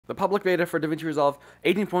The public beta for DaVinci Resolve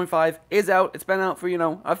 18.5 is out. It's been out for,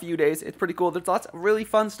 a few days. It's pretty cool. There's lots of really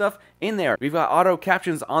fun stuff in there. We've got auto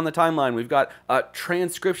captions on the timeline. We've got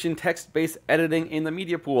transcription text-based editing in the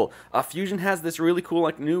media pool. Fusion has this really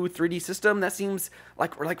cool new 3D system that seems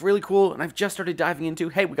like really cool, and I've just started diving into.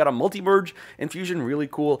 Hey, we got a multi-merge in Fusion, really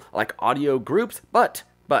cool audio groups, but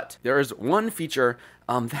there is one feature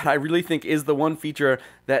that I really think is the one feature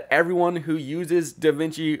that everyone who uses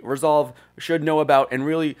DaVinci Resolve should know about and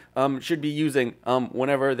really should be using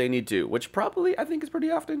whenever they need to, which probably I think is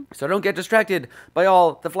pretty often. So don't get distracted by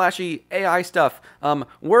all the flashy AI stuff.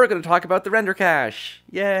 We're going to talk about the render cache.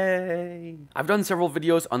 Yay! I've done several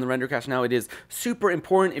videos on the render cache now. It is super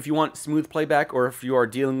important if you want smooth playback or if you are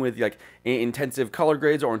dealing with intensive color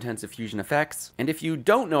grades or intensive fusion effects. And if you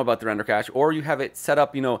don't know about the render cache or you have it set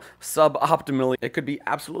up, suboptimally, it could be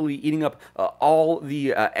absolutely eating up all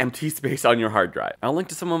the empty space on your hard drive. I'll link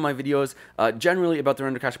to some of my videos generally about the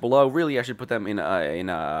render cache below. Really, I should put them in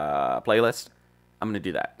a playlist. I'm going to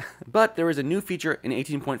do that. But there is a new feature in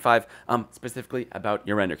 18.5 specifically about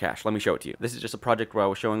your render cache. Let me show it to you. This is just a project where I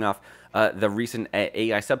was showing off the recent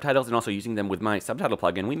AI subtitles and also using them with my subtitle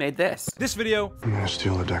plugin. We made this. This video. I'm going to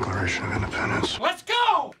steal the Declaration of Independence. Let's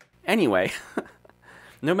go! Anyway,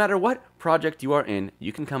 no matter what project you are in,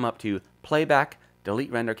 you can come up to Playback,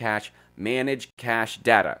 Delete Render Cache, Manage Cache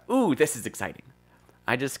Data. Ooh, this is exciting.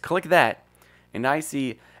 I just click that, and I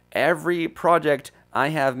see every project I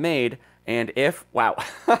have made, and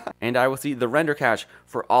and I will see the render cache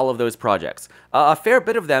for all of those projects. A fair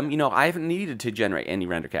bit of them, I haven't needed to generate any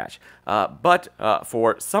render cache, but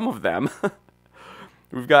for some of them,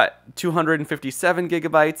 we've got 257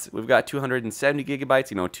 gigabytes, we've got 270 gigabytes,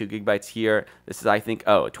 2 gigabytes here. This is, I think,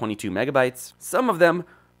 22 megabytes. Some of them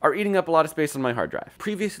are eating up a lot of space on my hard drive.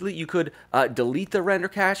 Previously, you could delete the render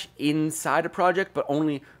cache inside a project, but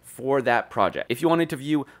only for that project. If you wanted to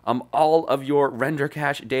view all of your render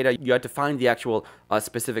cache data, you had to find the actual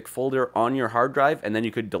specific folder on your hard drive, and then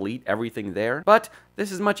you could delete everything there. But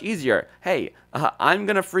this is much easier. Hey, I'm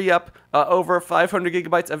gonna free up over 500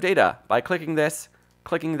 gigabytes of data by clicking this,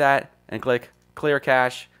 clicking that, and click Clear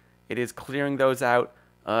Cache. It is clearing those out,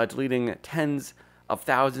 deleting tens of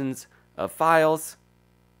thousands of files.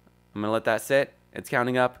 I'm gonna let that sit. It's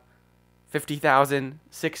counting up. 50,000,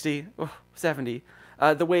 60, 70.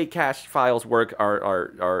 The way cache files work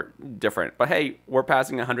are different. But hey, we're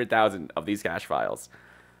passing 100,000 of these cache files.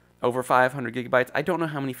 Over 500 gigabytes. I don't know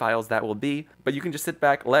how many files that will be, but you can just sit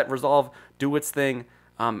back, let Resolve do its thing,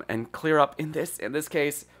 and clear up, in this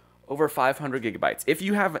case, over 500 gigabytes. If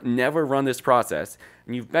you have never run this process,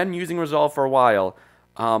 and you've been using Resolve for a while,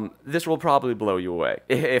 this will probably blow you away,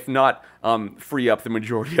 if not free up the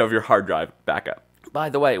majority of your hard drive backup. By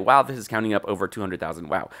the way, wow, this is counting up over 200,000.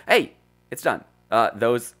 Wow. Hey, it's done.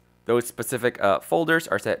 Those specific folders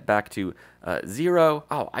are set back to 0.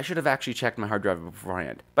 Oh, I should have actually checked my hard drive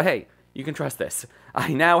beforehand. But hey, you can trust this.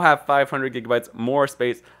 I now have 500 gigabytes more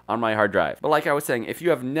space on my hard drive. But like I was saying, if you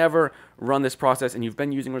have never run this process and you've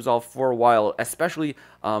been using Resolve for a while, especially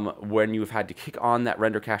when you've had to kick on that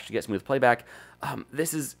render cache to get smooth playback,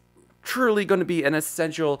 this is truly going to be an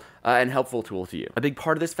essential and helpful tool to you. A big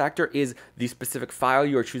part of this factor is the specific file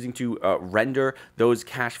you are choosing to render those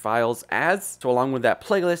cache files as. So along with that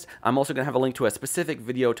playlist, I'm also going to have a link to a specific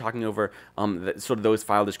video talking over sort of those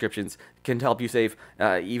file descriptions can help you save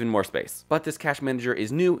even more space. But this cache manager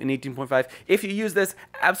is new in 18.5. If you use this,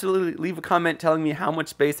 absolutely leave a comment telling me how much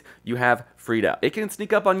space you have freed up. It can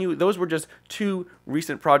sneak up on you. Those were just 2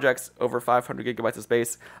 recent projects over 500 gigabytes of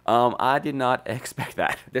space. I did not expect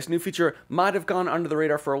that. This new feature might have gone under the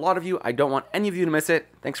radar for a lot of you. I don't want any of you to miss it.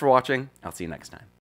 Thanks for watching. I'll see you next time.